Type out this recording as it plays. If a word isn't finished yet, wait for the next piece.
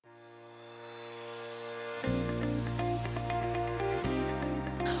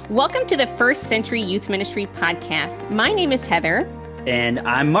Welcome to the First Century Youth Ministry podcast. My name is Heather. And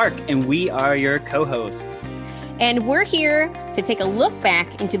I'm Mark, and we are your co-hosts. And we're here to take a look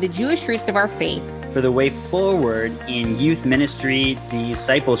back into the Jewish roots of our faith for the way forward in youth ministry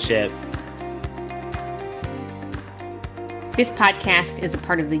discipleship. This podcast is a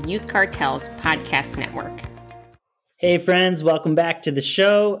part of the Youth Cartels podcast network. Hey friends, welcome back to the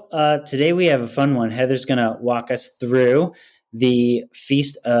show. Today we have a fun one. Heather's going to walk us through the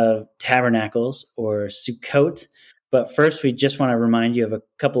Feast of Tabernacles, or Sukkot. But first, we just want to remind you of a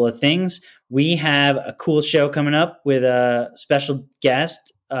couple of things. We have a cool show coming up with a special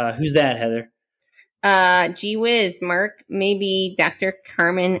guest. Who's that, Heather? Gee whiz, Mark. Maybe Dr.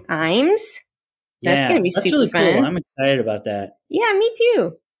 Carmen Imes. That's going to be super really fun. Cool. I'm excited about that. Yeah, me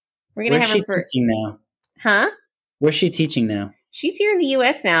too. We're going to have her for... teaching now? Huh? Where's she teaching now? She's here in the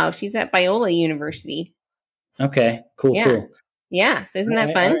U.S. now. She's at Biola University. Okay, cool. Yeah, so isn't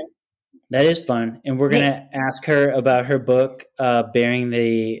that fun? Right. That is fun. And we're going to ask her about her book, Bearing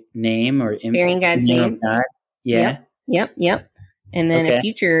the Name, or Bearing God's Name. God. Yeah. Yep. And then a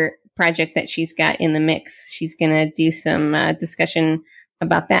future project that she's got in the mix. She's going to do some discussion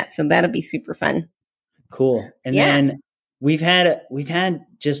about that. So that'll be super fun. Cool. And then we've had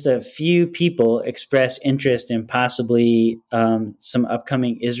just a few people express interest in possibly some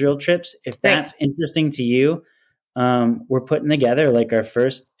upcoming Israel trips. If that's interesting to you, we're putting together like our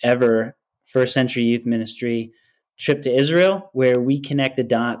first ever First Century Youth Ministry trip to Israel, where we connect the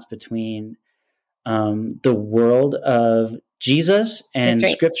dots between the world of Jesus and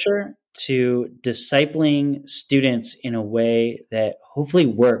Scripture to discipling students in a way that hopefully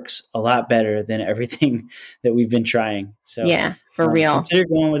works a lot better than everything that we've been trying. So for real. Consider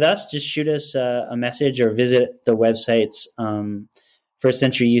going with us. Just shoot us a message or visit the websites,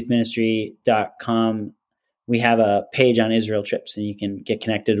 firstcenturyyouthministry.com. We have a page on Israel trips, and you can get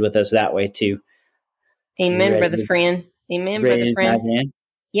connected with us that way too. Amen, brother friend. Amen, brother friend.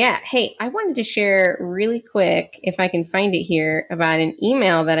 Yeah. Hey, I wanted to share really quick, if I can find it here, about an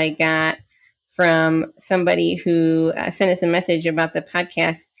email that I got from somebody who sent us a message about the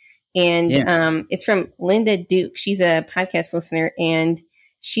podcast. And it's from Linda Duke. She's a podcast listener. And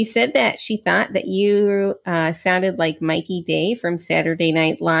she said that she thought that you sounded like Mikey Day from Saturday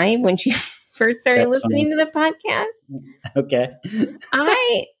Night Live when she first started listening to the podcast. Okay.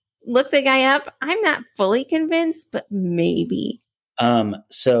 I looked the guy up. I'm not fully convinced, but maybe.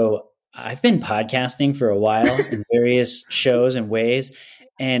 So I've been podcasting for a while in various shows and ways.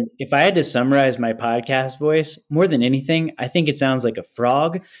 And if I had to summarize my podcast voice, more than anything, I think it sounds like a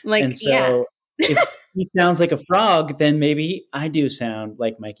frog. And so if he sounds like a frog, then maybe I do sound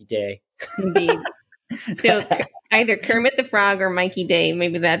like Mikey Day. Indeed. So either Kermit the Frog or Mikey Day,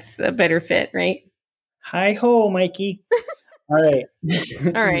 maybe that's a better fit, right? Hi ho, Mikey. All right.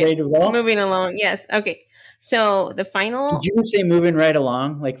 Ready to roll? Moving along. Yes. Okay. So the final... Did you say moving right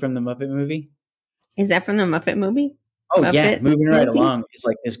along, like from the Muppet movie? Is that from the Muppet movie? Oh, yeah. Moving right along is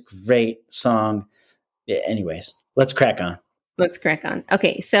like this great song. Yeah, anyways, let's crack on.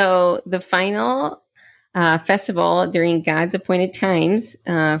 Okay. So the final festival during God's appointed times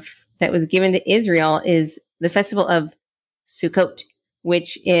that was given to Israel is the festival of Sukkot,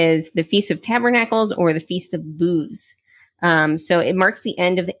 which is the Feast of Tabernacles or the Feast of Booths. So it marks the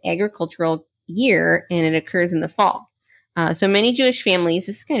end of the agricultural year, and it occurs in the fall. So many Jewish families,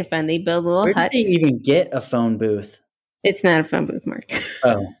 this is kind of fun, they build little huts. Where did they even get a phone booth? It's not a phone booth, Mark.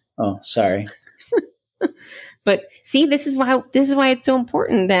 Oh, sorry. But see, this is why it's so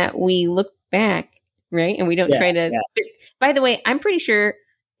important that we look back, right? And we don't try to. Yeah. By the way, I'm pretty sure,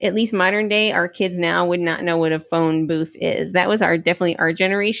 at least modern day, our kids now would not know what a phone booth is. That was definitely our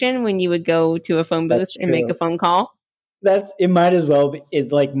generation when you would go to a phone booth and make a phone call. It might as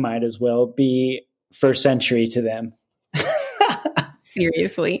well be first century to them.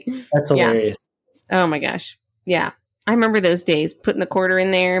 Seriously. That's hilarious. Yeah. Oh my gosh. Yeah. I remember those days, putting the quarter in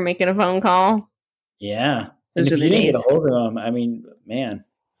there, making a phone call. Yeah. Those and were if the you days. didn't get a hold of them, I mean, man.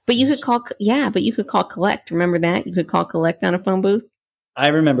 But you could call collect. Remember that? You could call collect on a phone booth. I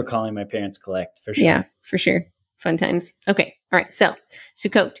remember calling my parents collect for sure. Yeah, for sure. Fun times. Okay. All right. So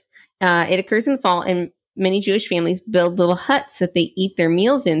Sukkot, it occurs in the fall, and many Jewish families build little huts that they eat their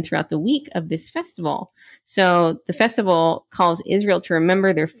meals in throughout the week of this festival. So the festival calls Israel to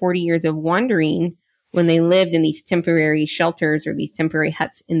remember their 40 years of wandering when they lived in these temporary shelters or these temporary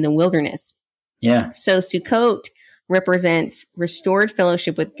huts in the wilderness. Yeah. So Sukkot represents restored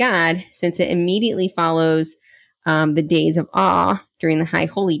fellowship with God, since it immediately follows the days of awe during the high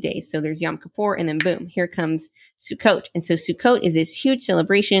holy days. So there's Yom Kippur, and then boom, here comes Sukkot. And so Sukkot is this huge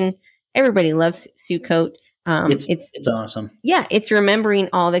celebration. Everybody loves Sukkot. It's awesome. Yeah, it's remembering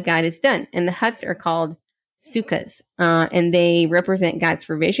all that God has done. And the huts are called sukkahs, and they represent God's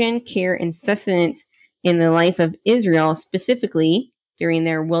provision, care, and sustenance in the life of Israel, specifically during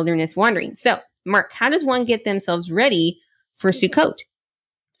their wilderness wandering. So, Mark, how does one get themselves ready for Sukkot?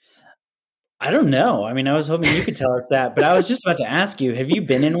 I don't know. I mean, I was hoping you could tell us that, but I was just about to ask you, have you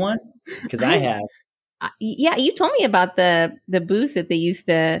been in one? Because I have. Yeah, you told me about the booths that they used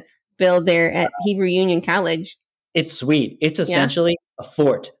to build there at Hebrew Union College. It's sweet. It's essentially a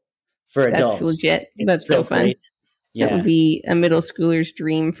fort for adults. That's legit. That's so fun. Great. Yeah. That would be a middle schooler's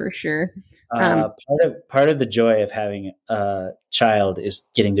dream for sure. Part of the joy of having a child is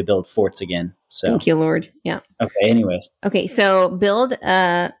getting to build forts again. So thank you, Lord. Yeah. Okay. Anyways. Okay. So build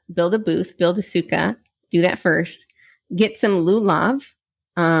a booth, build a sukkah. Do that first. Get some lulav.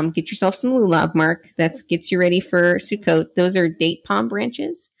 Get yourself some lulav, Mark. That gets you ready for Sukkot. Those are date palm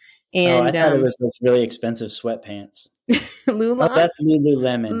branches. And I thought it was those really expensive sweatpants. Lulav? Oh, that's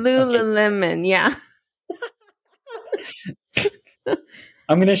Lululemon. Lululemon, okay. Yeah.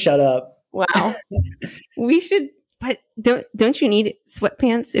 I'm gonna shut up. Wow. We should, but don't you need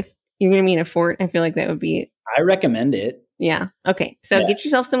sweatpants if you're gonna be in a fort? I feel like that would be. I recommend it. Yeah. Okay. So get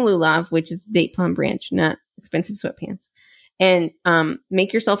yourself some lulav, which is date palm branch, not expensive sweatpants, and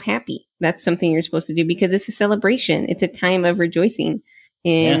make yourself happy. That's something you're supposed to do because it's a celebration. It's a time of rejoicing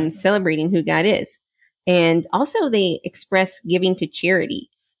and celebrating who God is. And also they express giving to charity.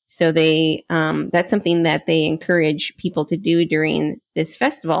 So they that's something that they encourage people to do during this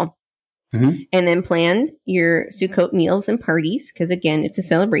festival. Mm-hmm. And then plan your Sukkot meals and parties, because again, it's a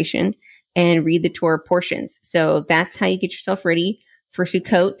celebration, and read the Torah portions. So that's how you get yourself ready for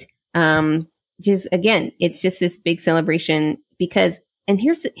Sukkot. It's just this big celebration because, and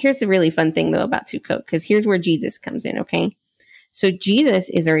here's the really fun thing though about Sukkot, because here's where Jesus comes in. Okay. So Jesus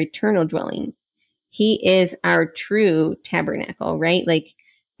is our eternal dwelling. He is our true tabernacle, right? Like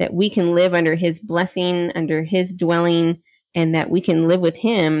that we can live under his blessing, under his dwelling, and that we can live with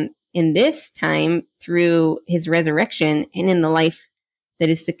him in this time through his resurrection and in the life that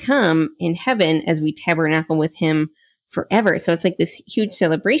is to come in heaven as we tabernacle with him forever. So it's like this huge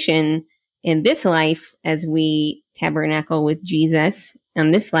celebration in this life as we tabernacle with Jesus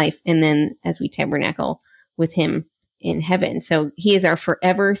on this life, and then as we tabernacle with him in heaven. So he is our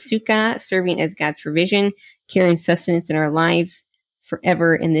forever sukkah, serving as God's provision, care and sustenance in our lives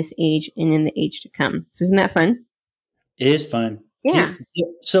forever in this age and in the age to come. So isn't that fun? It is fun. Yeah.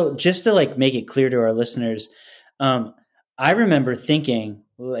 So just to like make it clear to our listeners, I remember thinking,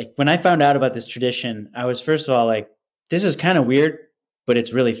 like, when I found out about this tradition, I was first of all like, this is kind of weird, but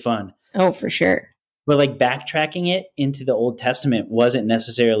it's really fun. Oh, for sure. But like backtracking it into the Old Testament wasn't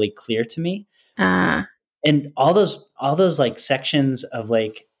necessarily clear to me. And all those like sections of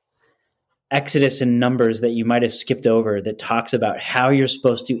like Exodus and Numbers that you might have skipped over that talks about how you're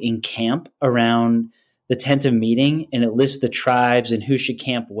supposed to encamp around the tent of meeting, and it lists the tribes and who should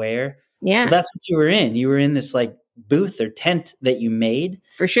camp where. Yeah. So that's what you were in. You were in this like booth or tent that you made.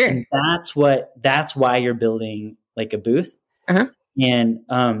 For sure. And that's why you're building like a booth. Uh-huh. And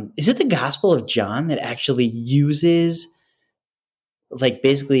is it the Gospel of John that actually uses like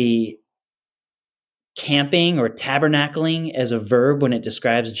basically camping or tabernacling as a verb when it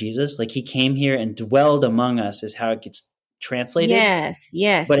describes Jesus? Like he came here and dwelled among us is how it gets translated.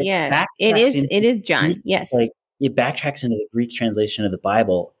 Yes. But yes. It is John. Yes. Like it backtracks into the Greek translation of the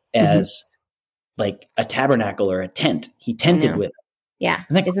Bible as like a tabernacle or a tent. He tented with. Yeah.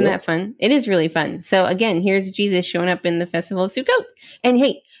 Isn't that fun? It is really fun. So again, here's Jesus showing up in the Festival of Sukkot. And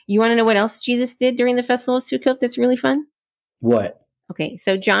hey, you want to know what else Jesus did during the Festival of Sukkot that's really fun? What? Okay.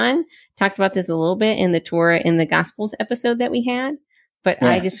 So John talked about this a little bit in the Torah in the Gospels episode that we had. But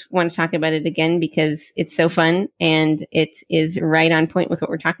I just want to talk about it again because it's so fun and it is right on point with what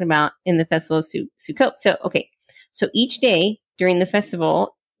we're talking about in the Festival of Sukkot. So, okay. So each day during the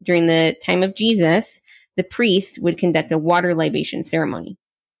festival, during the time of Jesus, the priest would conduct a water libation ceremony.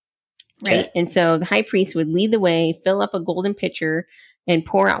 Right. Okay. And so the high priest would lead the way, fill up a golden pitcher, and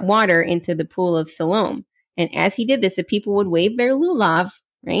pour out water into the pool of Siloam. And as he did this, the people would wave their lulav,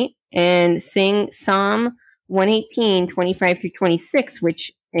 right? And sing Psalm 118, 25 through 26,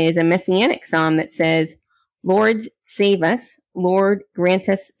 which is a messianic psalm that says, Lord, save us. Lord, grant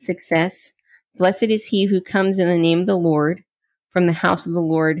us success. Blessed is he who comes in the name of the Lord. From the house of the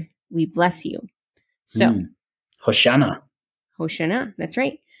Lord, we bless you. So, Hoshana. Hoshana, that's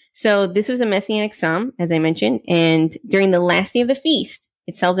right. So this was a messianic psalm, as I mentioned. And during the last day of the feast,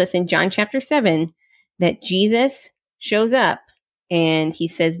 it tells us in John chapter 7 that Jesus shows up and he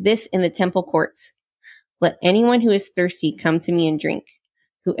says this in the temple courts. Let anyone who is thirsty come to me and drink.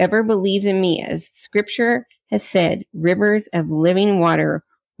 Whoever believes in me, as scripture has said, rivers of living water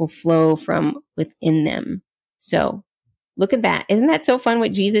will flow from within them. So look at that. Isn't that so fun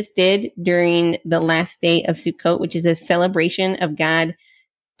what Jesus did during the last day of Sukkot, which is a celebration of God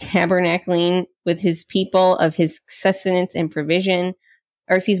tabernacling with his people, of his sustenance and provision,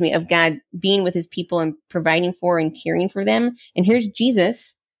 of God being with his people and providing for and caring for them. And here's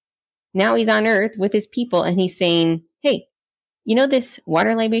Jesus. Now he's on earth with his people and he's saying, hey, you know this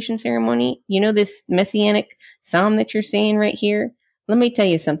water libation ceremony? You know this messianic psalm that you're saying right here? Let me tell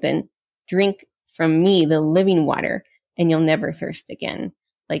you something. Drink from me the living water and you'll never thirst again.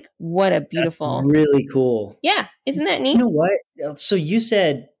 Like, what a beautiful. That's really cool. Yeah. Isn't that neat? You know what? So you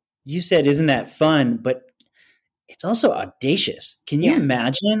said, isn't that fun? But it's also audacious. Can you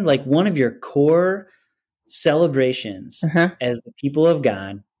imagine like one of your core celebrations as the people of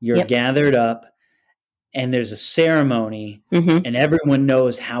God, you're gathered up and there's a ceremony and everyone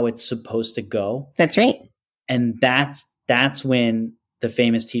knows how it's supposed to go. That's right. And that's when the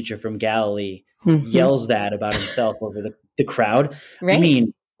famous teacher from Galilee yells that about himself over the crowd. Right. I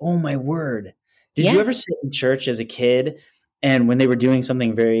mean, oh my word. Did you ever sit in church as a kid and when they were doing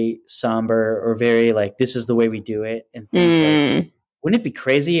something very somber or very like, this is the way we do it, and think like, wouldn't it be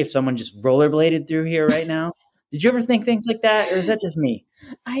crazy if someone just rollerbladed through here right now? Did you ever think things like that, or is that just me?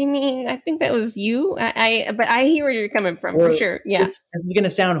 I mean, I think that was you. But I hear where you're coming from for sure. Yeah, this is going to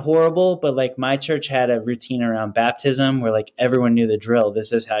sound horrible, but like my church had a routine around baptism where like everyone knew the drill.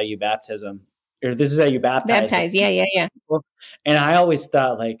 This is how you baptize. Yeah. And I always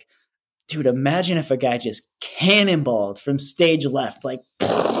thought like, dude, imagine if a guy just cannonballed from stage left, like.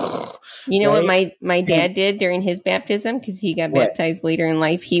 You know what my dad did during his baptism, because he got baptized later in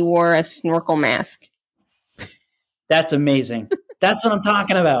life? He wore a snorkel mask. That's amazing. That's what I'm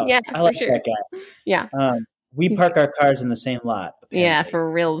talking about. Yeah, I like that guy. Yeah. We park our cars in the same lot. Apparently. Yeah,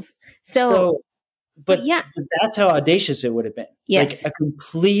 for reals. So but that's how audacious it would have been. Yes. Like a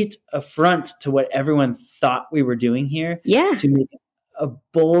complete affront to what everyone thought we were doing here. Yeah. To make a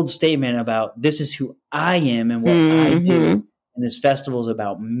bold statement about this is who I am and what I do. And this festival is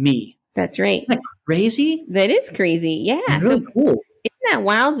about me. That's right. Isn't that crazy? That is crazy. Yeah. It's really cool. Isn't that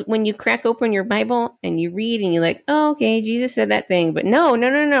wild when you crack open your Bible and you read and you're like, oh, okay, Jesus said that thing. But no.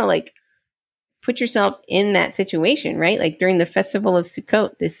 Like, put yourself in that situation, right? Like during the festival of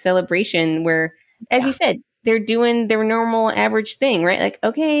Sukkot, this celebration where, as you said, they're doing their normal average thing, right? Like,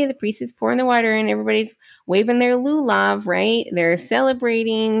 okay, the priest is pouring the water and everybody's waving their lulav, right? They're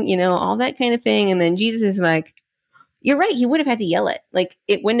celebrating, all that kind of thing. And then Jesus is like, you're right. He would have had to yell it. Like,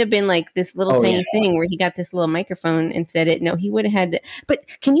 it wouldn't have been like this little tiny thing where he got this little microphone and said it. No, he would have had to. But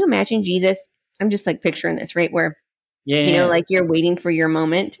can you imagine Jesus? I'm just like picturing this, right? Where, like you're waiting for your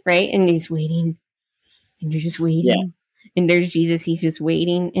moment, right? And he's waiting and you're just waiting. Yeah. And there's Jesus. He's just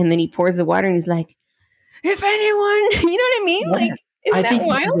waiting. And then he pours the water and he's like, if anyone, you know what I mean? Yeah. Like, isn't that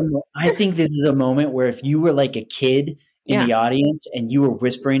wild? I think this is a moment where if you were like a kid in the audience and you were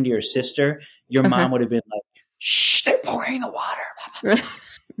whispering to your sister, your mom would have been like, shh, they're pouring the water.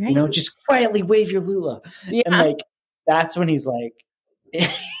 Right. Just quietly wave your lula. Yeah. And like, that's when he's like,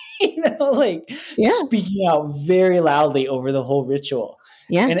 speaking out very loudly over the whole ritual.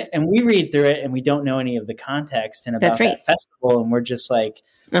 Yeah. And we read through it and we don't know any of the context and about that festival. And we're just like,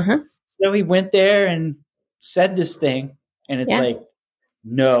 so he went there and said this thing. And it's like,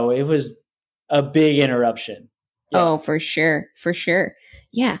 no, it was a big interruption. Yeah. Oh, for sure. For sure.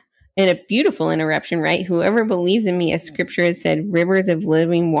 Yeah. And a beautiful interruption, right? Whoever believes in me, as scripture has said, rivers of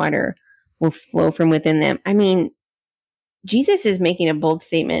living water will flow from within them. I mean, Jesus is making a bold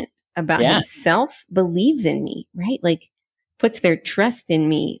statement about himself, believes in me, right? Like, puts their trust in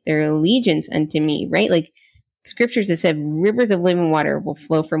me, their allegiance unto me, right? Like, scriptures have said rivers of living water will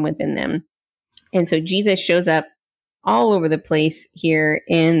flow from within them. And so Jesus shows up all over the place here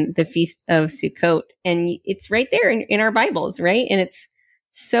in the Feast of Sukkot. And it's right there in our Bibles, right? And it's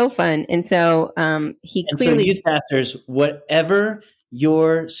so fun. And so so youth pastors, whatever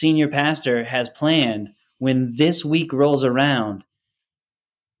your senior pastor has planned, when this week rolls around,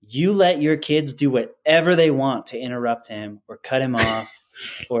 you let your kids do whatever they want to interrupt him or cut him off.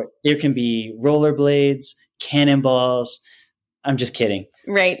 Or there can be rollerblades, cannonballs. I'm just kidding.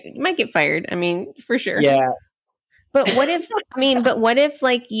 Right. You might get fired. I mean, for sure. Yeah. But what if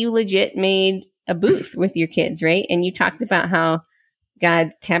like you legit made a booth with your kids, right? And you talked about how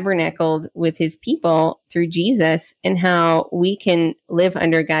God tabernacled with his people through Jesus and how we can live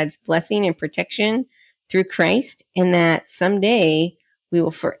under God's blessing and protection through Christ, and that someday we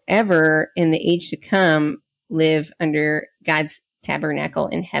will forever in the age to come live under God's tabernacle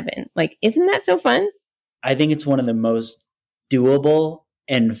in heaven. Like, isn't that so fun? I think it's one of the most doable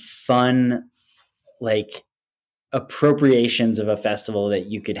and fun, like, appropriations of a festival that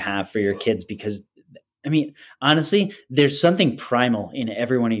you could have for your kids. Because I mean, honestly, there's something primal in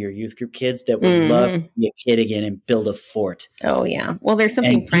every one of your youth group kids that would love to be a kid again and build a fort. Oh yeah. Well, there's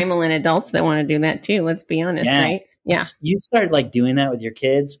something primal in adults that want to do that too. Let's be honest, right? Yeah. You start like doing that with your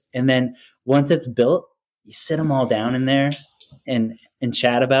kids, and then once it's built, you sit them all down in there and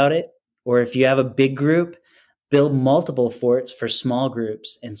chat about it. Or if you have a big group, build multiple forts for small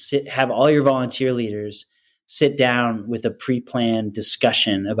groups and have all your volunteer leaders sit down with a pre-planned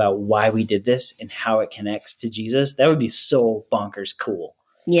discussion about why we did this and how it connects to Jesus. That would be so bonkers cool.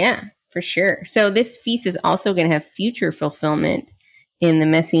 Yeah, for sure. So this feast is also going to have future fulfillment in the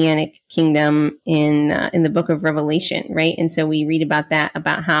Messianic kingdom in the book of Revelation, right? And so we read about that,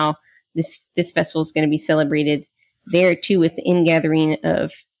 about how this festival is going to be celebrated there too with the ingathering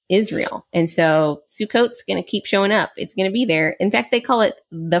of Israel. And so Sukkot's going to keep showing up. It's going to be there. In fact, they call it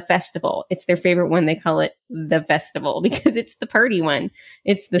the festival. It's their favorite one. They call it the festival because it's the party one.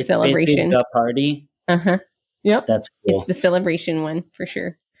 It's the celebration. The party. Uh-huh. Yep. That's cool. It's the celebration one for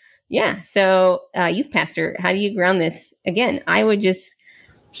sure. Yeah. So youth pastor, how do you ground this? Again, I would just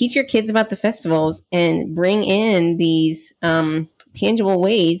teach your kids about the festivals and bring in these tangible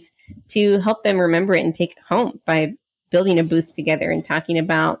ways to help them remember it and take it home by building a booth together and talking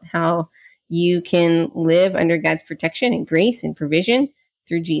about how you can live under God's protection and grace and provision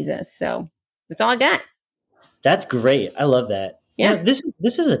through Jesus. So that's all I got. That's great. I love that. Yeah. You know,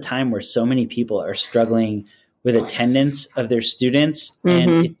 this is a time where so many people are struggling with attendance of their students.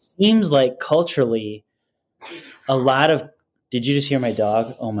 And it seems like culturally a lot of, did you just hear my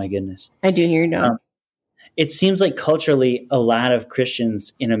dog? Oh my goodness. I do hear your dog. It seems like culturally, a lot of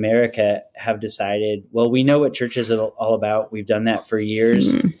Christians in America have decided, well, we know what church is all about. We've done that for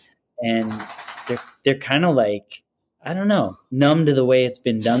years. And they're kind of like, I don't know, numb to the way it's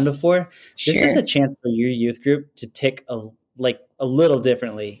been done before. Sure. This is a chance for your youth group to tick a little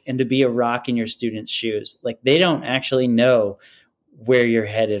differently and to be a rock in your students' shoes. Like, they don't actually know where you're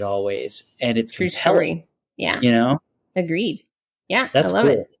headed always. And it's true compelling. Story. Yeah. You know? Agreed. Yeah. That's I love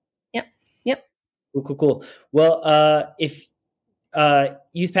cool. it. Yep. Cool. Well, if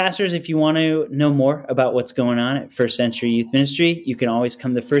youth pastors, if you want to know more about what's going on at First Century Youth Ministry, you can always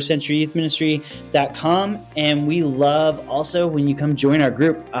come to firstcenturyyouthministry.com. And we love also when you come join our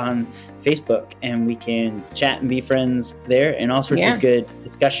group on Facebook, and we can chat and be friends there, and all sorts of good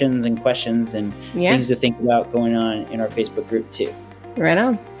discussions and questions and things to think about going on in our Facebook group too. Right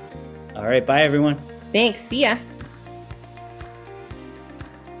on. All right. Bye, everyone. Thanks. See ya.